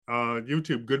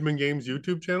YouTube, Goodman Games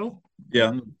YouTube channel.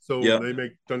 Yeah. So they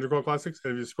make Dungeon Crawl Classics.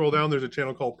 And if you scroll down, there's a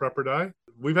channel called Prep or Die.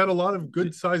 We've had a lot of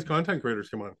good sized content creators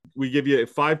come on. We give you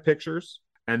 5 pictures,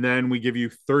 and then we give you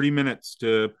 30 minutes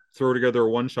to throw together a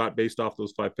one shot based off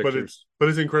those 5 pictures. But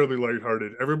it's incredibly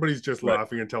lighthearted. Everybody's just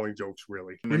laughing and telling jokes.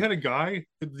 Really, we had a guy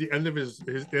at the end of his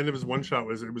end of his one shot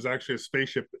was actually a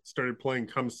spaceship that started playing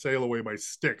 "Come Sail Away" by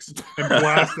Styx and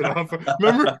blasted off.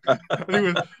 Remember?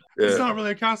 It's not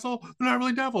really a castle. They're not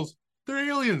really devils. They're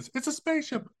aliens. It's a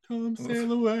spaceship. Come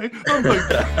sail away. I'm like,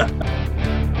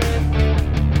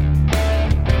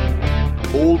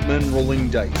 Old Men Rolling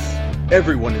Dice.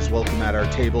 Everyone is welcome at our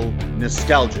table.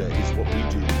 Nostalgia is what we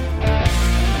do.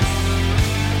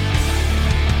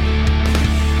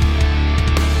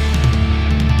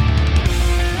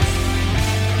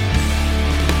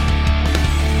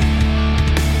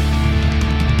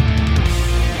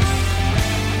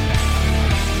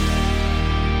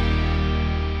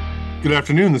 good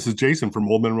afternoon. This is Jason from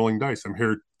Old Men Rolling Dice. I'm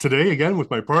here today again with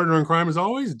my partner in crime, as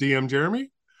always, DM Jeremy.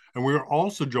 And we are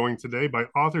also joined today by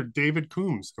author David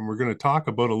Coombs, and we're going to talk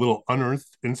about a little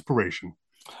unearthed inspiration.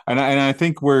 And I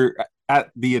think we're at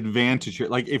the advantage here.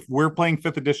 Like, if we're playing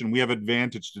 5th edition, we have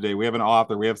advantage today. We have an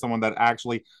author. We have someone that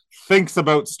actually thinks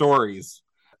about stories.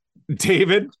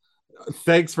 David,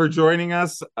 thanks for joining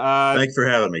us. Thanks for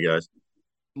having me, guys.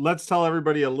 Let's tell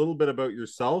everybody a little bit about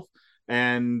yourself.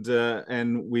 And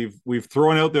we've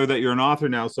thrown out there that you're an author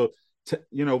now. So,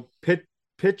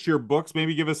 pitch your books.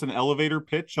 Maybe give us an elevator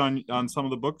pitch on some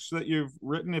of the books that you've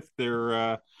written. If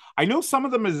they're, I know some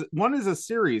of them one is a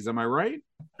series. Am I right?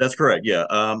 That's correct. Yeah.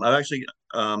 I've actually,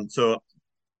 so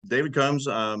David Coombs.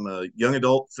 I'm a young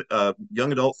adult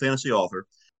fantasy author.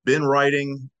 Been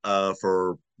writing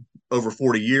for over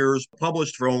 40 years.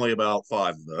 Published for only about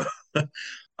 5 though.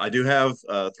 I do have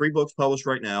 3 books published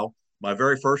right now. My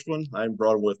very first one, I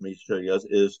brought it with me to show you guys,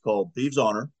 is called Thieves'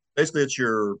 Honor. Basically, it's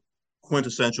your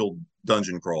quintessential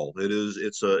dungeon crawl.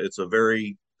 It's a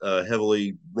very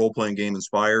heavily role-playing game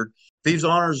inspired. Thieves'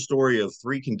 Honor is a story of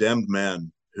 3 condemned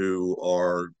men who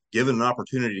are given an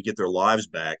opportunity to get their lives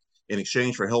back in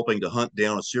exchange for helping to hunt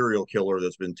down a serial killer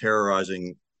that's been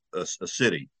terrorizing a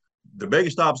city. The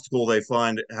biggest obstacle they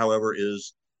find, however,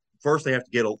 is first they have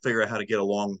to figure out how to get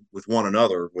along with one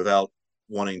another without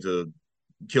wanting to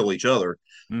kill each other.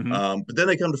 Mm-hmm. But then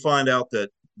they come to find out that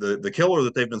the killer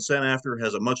that they've been sent after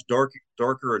has a much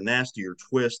darker and nastier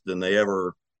twist than they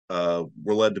ever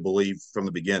were led to believe from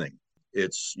the beginning.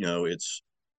 It's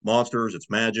monsters, it's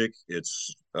magic,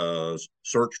 it's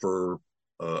search for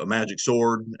a magic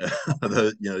sword, kind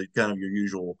of your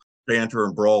usual banter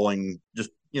and brawling, just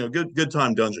good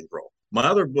time dungeon crawl. My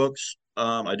other books,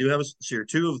 I do have a series,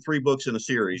 2 of the 3 books in a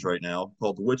series right now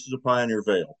called The Witches of Pioneer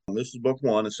Vale. This is book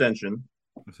 1, Ascension.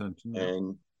 Yeah.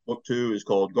 And book 2 is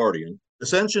called Guardian.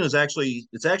 Ascension is actually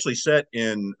set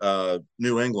in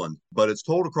New England, but it's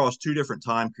told across 2 different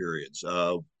time periods.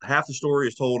 Half the story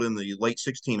is told in the late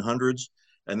 1600s,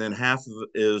 and then half of it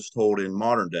is told in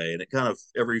modern day. And it kind of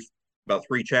every about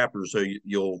 3 chapters, so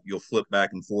you'll flip back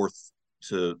and forth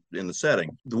in the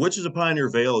setting. The Witches of Pioneer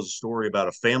Vale is a story about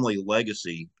a family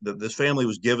legacy. That this family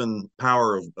was given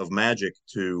power of magic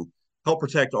to help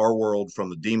protect our world from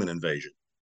the demon invasion.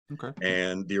 Okay.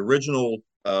 And the original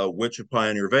Witch of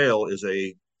Pioneer Vale is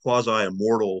a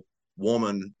quasi-immortal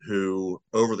woman who,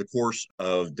 over the course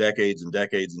of decades and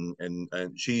decades, and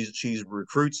she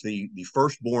recruits the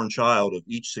firstborn child of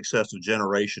each successive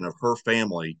generation of her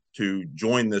family to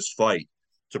join this fight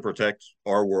to protect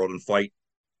our world and fight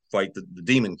the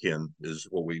demon kin, is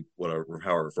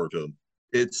how I refer to them.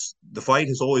 The fight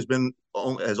has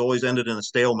always ended in a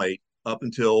stalemate up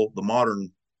until the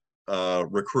modern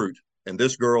recruit. And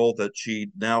this girl that she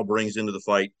now brings into the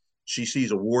fight, she sees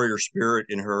a warrior spirit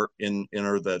in her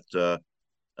that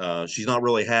she's not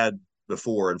really had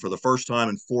before. And for the first time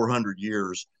in 400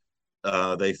 years,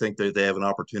 they think that they have an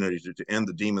opportunity to end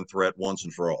the demon threat once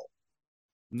and for all.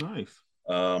 Nice.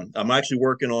 I'm actually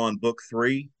working on book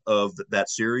 3 of that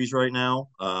series right now.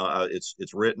 It's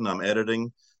written. I'm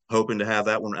editing, hoping to have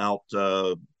that one out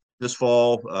this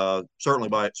fall, certainly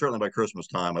by Christmas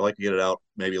time. I like to get it out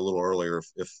maybe a little earlier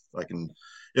if I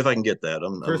can get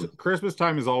that. Christmas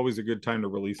time is always a good time to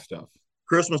release stuff.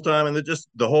 Christmas time, and just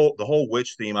the whole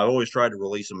witch theme. I've always tried to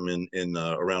release them in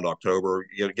around October.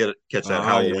 You got to catch that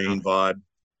Halloween vibe.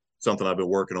 Something I've been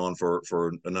working on for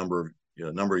a number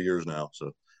of years now.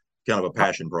 So kind of a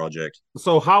passion project.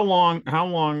 So how long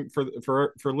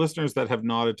for listeners that have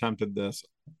not attempted this?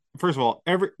 First of all,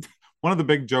 one of the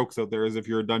big jokes out there is if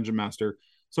you're a dungeon master,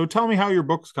 so tell me how your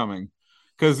book's coming,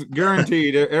 because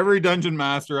guaranteed every dungeon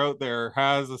master out there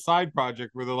has a side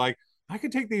project where they're like, I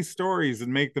could take these stories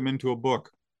and make them into a book.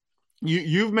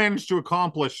 you've managed to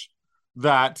accomplish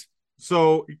that.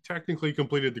 So He technically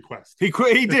completed the quest. he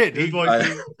did. He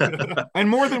and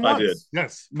more than I once. did.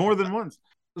 Yes. More than once.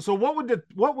 So what would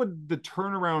the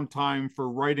turnaround time for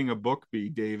writing a book be,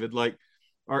 David? Like,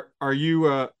 are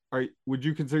you would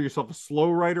you consider yourself a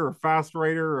slow writer, a fast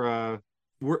writer?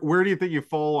 Where do you think you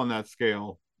fall on that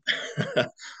scale?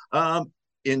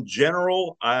 In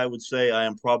general, I would say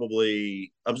I'm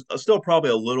still probably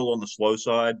a little on the slow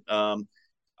side.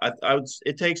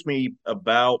 It takes me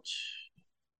about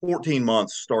 14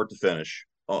 months start to finish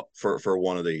for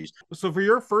one of these. So for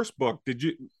your first book, did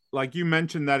you, like you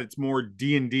mentioned that it's more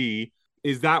D&D,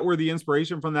 is that where the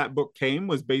inspiration from that book came?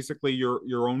 Was basically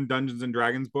your own Dungeons and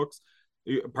Dragons books?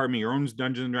 Pardon me, your own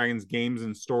Dungeons and Dragons games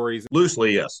and stories?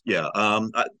 Loosely, yes. Yeah.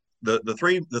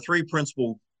 The three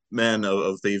principal men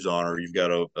of Thieves' Honor, you've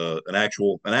got an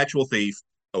actual thief,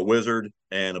 a wizard,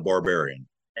 and a barbarian.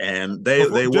 And they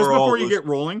just were before all you get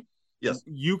rolling. Yes.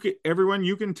 You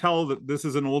can tell that this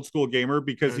is an old school gamer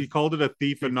because he called it a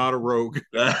thief and not a rogue.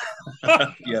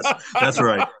 Yes, that's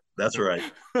right. That's right.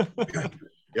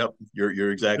 Yep,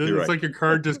 you're exactly It's right. like your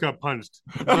card just got punched.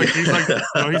 Like, he's like,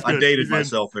 no, he's good. I dated He's in.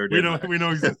 myself there. We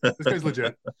know this guy's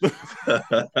legit.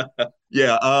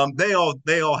 Yeah, they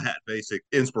all had basic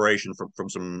inspiration from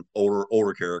some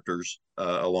older characters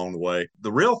along the way.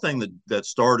 The real thing that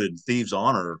started Thieves'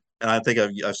 Honor, and I think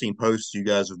I've seen posts you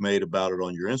guys have made about it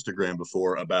on your Instagram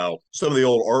before about some of the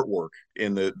old artwork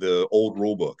in the old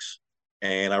rule books.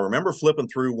 And I remember flipping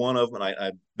through one of them,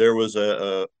 and there was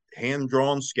a hand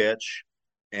drawn sketch,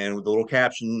 and with the little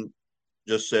caption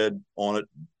just said on it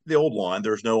the old line,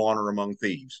 "There's no honor among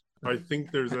thieves." I think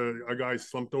there's a guy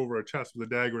slumped over a chest with a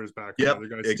dagger in his back. Yep,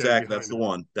 exactly. That's the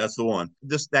one. That's the one.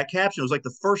 That caption was like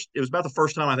it was about the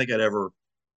first time I think I'd ever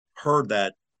heard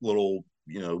that little,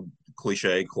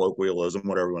 cliche, colloquialism,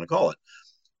 whatever you want to call it.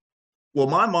 Well,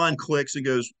 my mind clicks and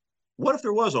goes, what if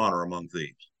there was honor among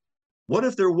thieves? What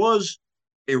if there was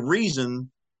a reason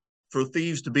for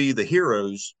thieves to be the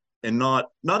heroes and not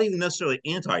even necessarily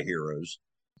anti-heroes,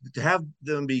 to have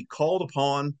them be called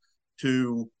upon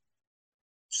to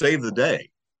save the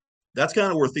day? That's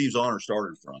kind of where Thieves' Honor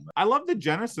started from. I love the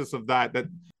genesis of that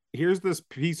here's this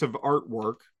piece of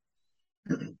artwork.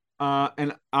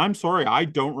 And I'm sorry, I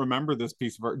don't remember this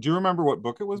piece of art. Do you remember what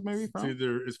book it was maybe from? It's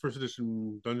either it's first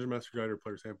edition Dungeon Master Guide or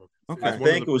Player's Handbook. Okay. I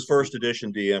think it was first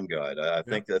edition DM guide. I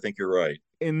think you're right.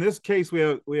 In this case, we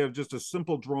have just a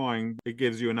simple drawing. It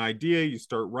gives you an idea. You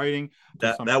start writing.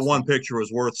 That one picture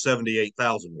was worth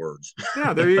 78,000 words.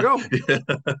 Yeah, there you go.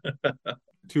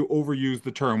 To overuse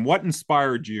the term, what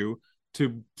inspired you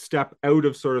to step out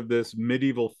of sort of this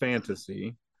medieval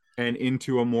fantasy and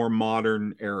into a more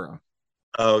modern era?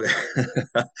 Oh,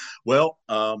 well,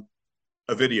 a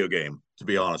video game, to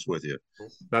be honest with you.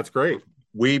 That's great.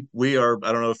 We are,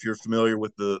 I don't know if you're familiar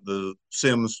with the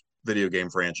Sims video game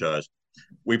franchise.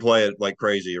 We play it like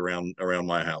crazy around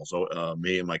my house.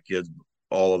 Me and my kids,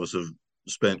 all of us have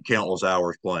spent countless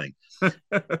hours playing.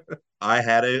 I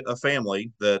had a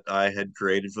family that I had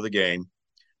created for the game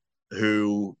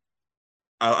who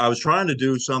I was trying to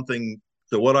do something.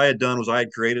 So what I had done was I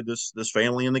had created this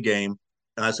family in the game,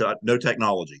 and I said, no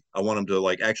technology. I want them to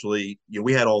like actually,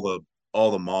 we had all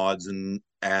the mods and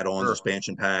add-ons,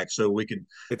 expansion packs, so we could.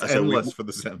 It's endless for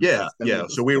the Sims. Yeah.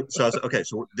 So I said, okay,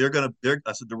 so they're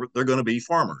gonna be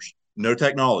farmers. No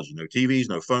technology, no TVs,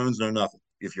 no phones, no nothing.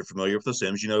 If you're familiar with the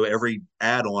Sims, every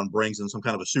add-on brings in some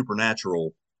kind of a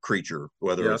supernatural creature.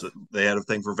 Whether they had a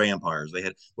thing for vampires, they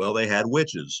had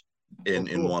witches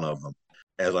in one of them.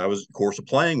 As I was, of course,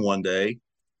 playing one day,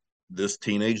 this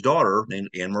teenage daughter named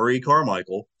Anne-Marie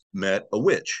Carmichael met a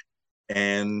witch,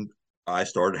 and I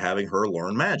started having her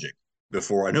learn magic.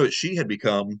 Before I knew it, she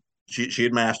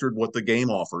had mastered what the game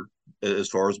offered as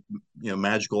far as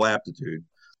magical aptitude,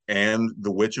 and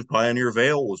the Witch of Pioneer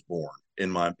Vale was born in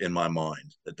my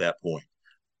mind at that point.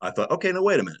 I thought, okay, no,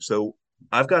 wait a minute. So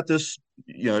I've got this,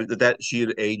 that she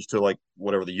had aged to like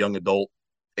whatever the young adult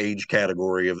age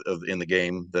category of in the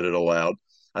game that it allowed.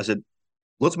 I said,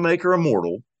 let's make her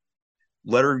immortal.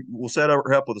 We'll set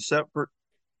her up with a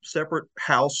separate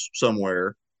house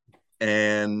somewhere,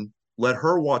 and let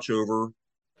her watch over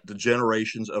the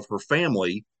generations of her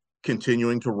family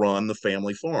continuing to run the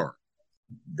family farm.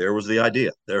 There was the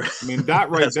idea there. I mean, that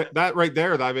right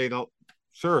there, I mean,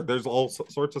 sure, there's all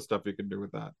sorts of stuff you can do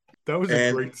with that. That was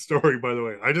a great story, by the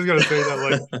way. I just got to say that,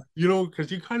 like,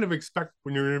 because you kind of expect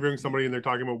when you're interviewing somebody and they're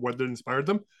talking about what inspired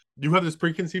them, you have this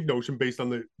preconceived notion based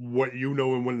on what you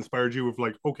know and what inspired you of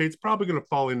like, okay, it's probably going to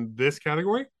fall in this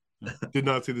category. Did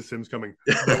not see The Sims coming.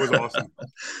 That was awesome.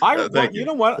 You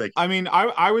know what? I mean,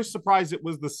 I was surprised it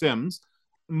was The Sims.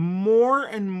 More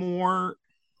and more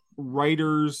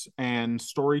writers and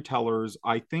storytellers,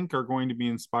 I think, are going to be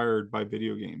inspired by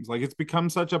video games. Like, it's become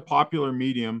such a popular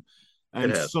medium,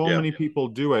 and so many people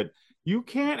do it. You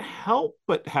can't help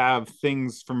but have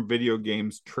things from video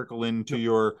games trickle into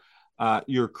your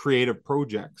creative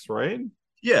projects, right?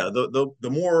 Yeah, the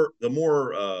more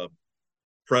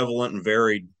prevalent and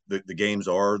varied the games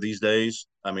are these days.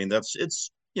 I mean, it's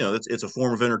a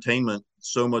form of entertainment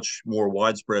so much more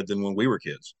widespread than when we were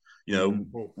kids.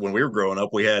 When we were growing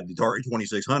up, we had the Atari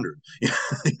 2600.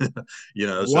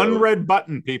 One red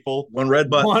button, people. One red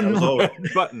button. One red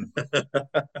button.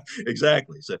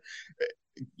 Exactly. So,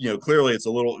 clearly it's a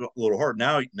little hard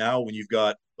now. Now, when you've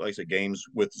got, like I said, games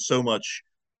with so much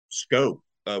scope,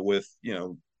 with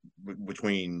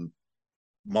between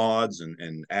mods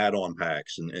and add-on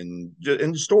packs and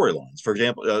storylines. For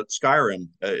example, Skyrim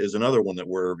is another one that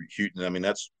we're shooting. I mean,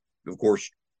 that's of course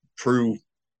true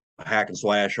hack and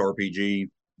slash RPG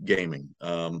gaming.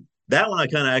 That one I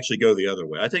kind of actually go the other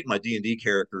way. I take my D&D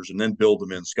characters and then build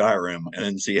them in Skyrim and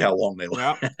then see how long they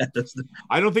last.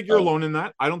 I don't think you're alone in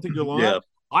that. I don't think you're alone. Yeah.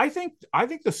 I think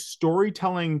the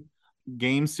storytelling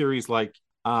game series like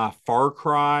Far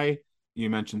Cry, you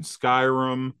mentioned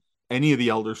Skyrim, any of the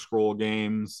Elder Scroll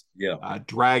games,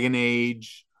 Dragon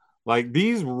Age, like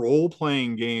these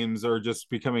role-playing games are just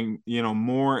becoming,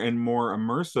 more and more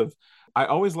immersive. I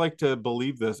always like to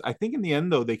believe this. I think in the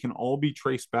end, though, they can all be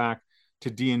traced back to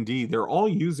D&D. They're all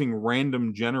using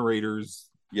random generators.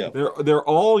 Yeah, they're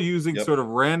all using sort of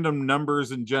random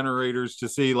numbers and generators to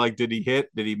see, like, did he hit?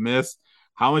 Did he miss?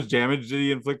 How much damage did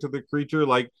he inflict to the creature?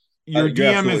 Like, your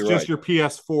DM is just your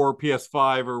PS4,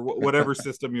 PS5, or whatever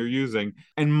system you're using.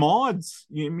 And mods,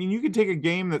 I mean, you can take a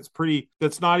game that's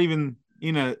not even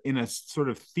in a sort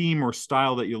of theme or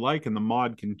style that you like, and the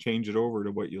mod can change it over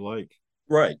to what you like.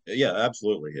 Right. Yeah,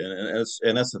 absolutely.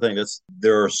 And that's the thing.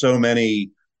 There are so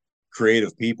many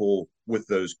creative people with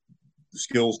those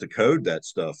skills to code that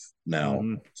stuff now,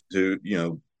 to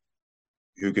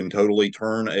who can totally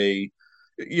turn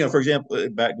for example,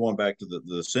 going back to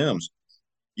the Sims.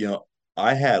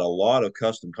 I had a lot of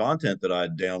custom content that I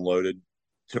had downloaded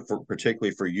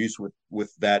particularly for use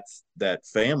with that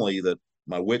family that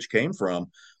my witch came from,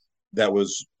 that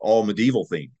was all medieval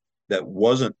themed. That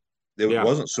wasn't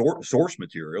source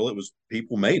material. It was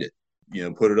people made it,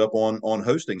 put it up on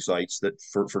hosting sites that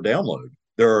for download.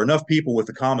 There are enough people with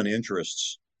the common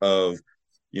interests of,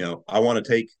 I want to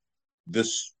take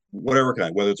this, whatever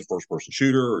kind, whether it's a first person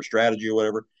shooter or strategy or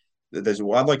whatever.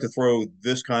 I'd like to throw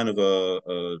this kind of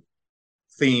a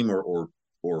theme or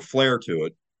flair to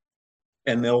it,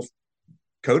 and they'll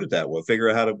code it that way, figure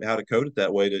out how to code it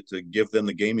that way to give them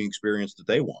the gaming experience that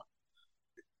they want.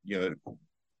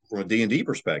 From a D&D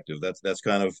perspective, that's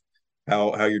kind of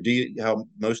how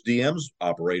most DMs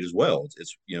operate as well.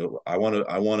 It's I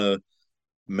want to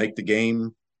make the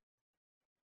game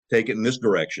take it in this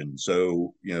direction,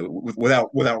 so without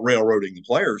railroading the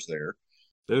players there.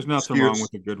 There's nothing wrong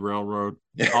with a good railroad.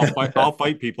 I'll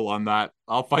fight people on that.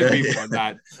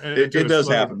 It does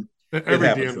happen.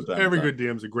 Every good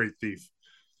DM's a great thief.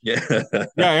 Yeah.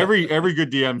 Every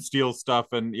good DM steals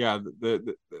stuff, and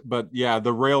the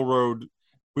railroad.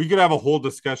 We could have a whole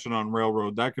discussion on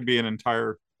railroad. That could be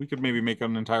we could maybe make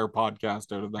an entire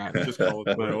podcast out of that. Just call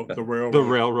it the railroad. The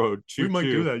railroad. We might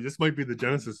do that. This might be the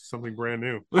genesis of something brand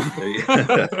new.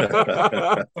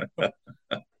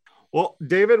 Well,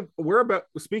 David,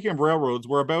 speaking of railroads,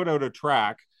 we're about out of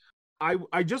track.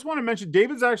 I just want to mention,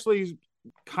 David's actually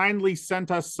kindly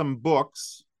sent us some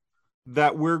books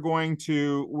that we're going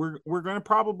to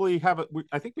probably have.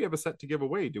 I think we have a set to give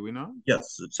away. Do we not?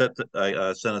 Yes,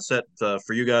 I sent a set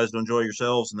for you guys to enjoy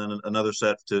yourselves, and then another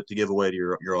set to give away to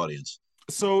your audience.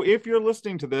 So if you're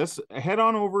listening to this, head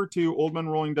on over to Old Men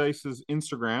Rolling Dice's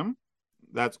Instagram.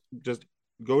 That's just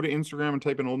go to Instagram and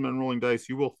type in Old Men Rolling Dice.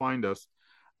 You will find us.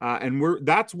 And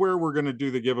that's where we're going to do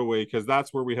the giveaway, because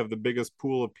that's where we have the biggest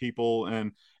pool of people,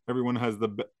 and everyone has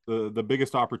the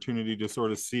biggest opportunity to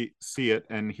sort of see it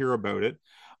and hear about it.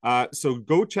 So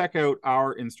go check out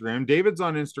our Instagram. David's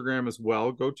on Instagram as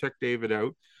well. Go check David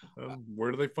out. Where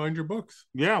do they find your books?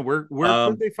 Yeah, where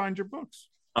could they find your books?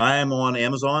 I am on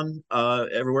Amazon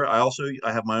everywhere. I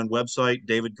have my own website,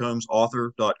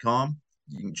 davidcombsauthor.com.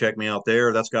 You can check me out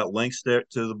there. That's got links there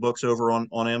to the books over on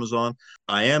Amazon.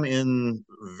 I am in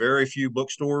very few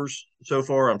bookstores so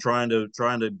far. I'm trying to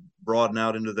broaden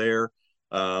out into there.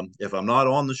 If I'm not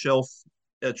on the shelf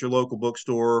at your local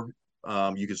bookstore,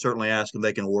 you can certainly ask them.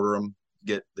 They can order them.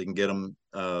 They can get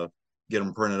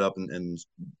them printed up and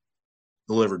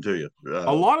delivered to you.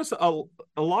 A lot of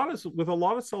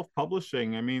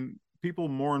self-publishing. I mean, people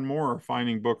more and more are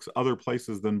finding books other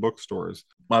places than bookstores.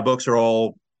 My books are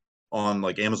all on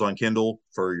like Amazon Kindle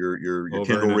for your Oh, very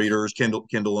Kindle nice. readers,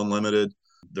 Kindle Unlimited.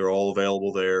 They're all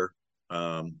available there.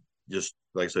 Just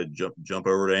like I said, jump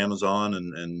over to Amazon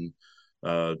and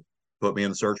put me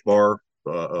in the search bar,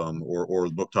 or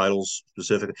the book titles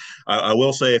specifically. I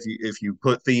will say, if you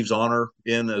put Thieves' Honor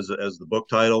in as the book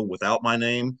title without my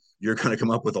name, you're going to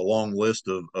come up with a long list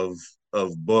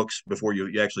of books before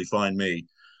you actually find me.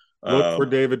 Look for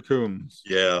David Coombs.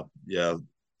 Yeah.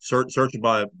 Searching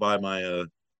by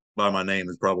my name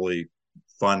is probably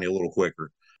find me a little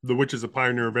quicker. The Witches of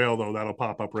Pioneer Vale, though, that'll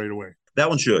pop up right away. That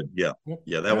one should, yeah.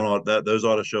 Yep. One those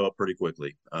ought to show up pretty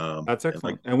quickly. That's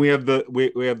excellent. And we have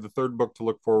the third book to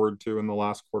look forward to in the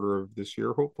last quarter of this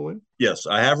year, hopefully. Yes,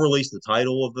 I have released the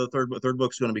title of the third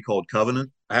book is going to be called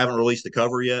Covenant. I haven't released the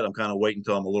cover yet. I'm kind of waiting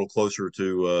until I'm a little closer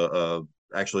to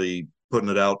actually putting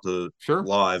it out to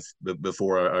live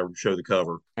before I show the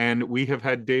cover. And we have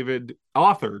had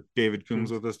author David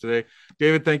Coombs with us today.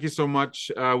 David, thank you so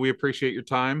much. We appreciate your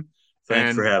time.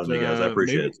 Thanks for having me, guys. I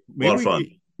appreciate it. A lot of fun.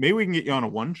 Maybe we can get you on a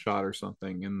one shot or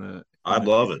something I'd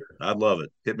love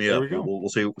it. Hit me up. We'll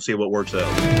see what works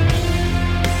out.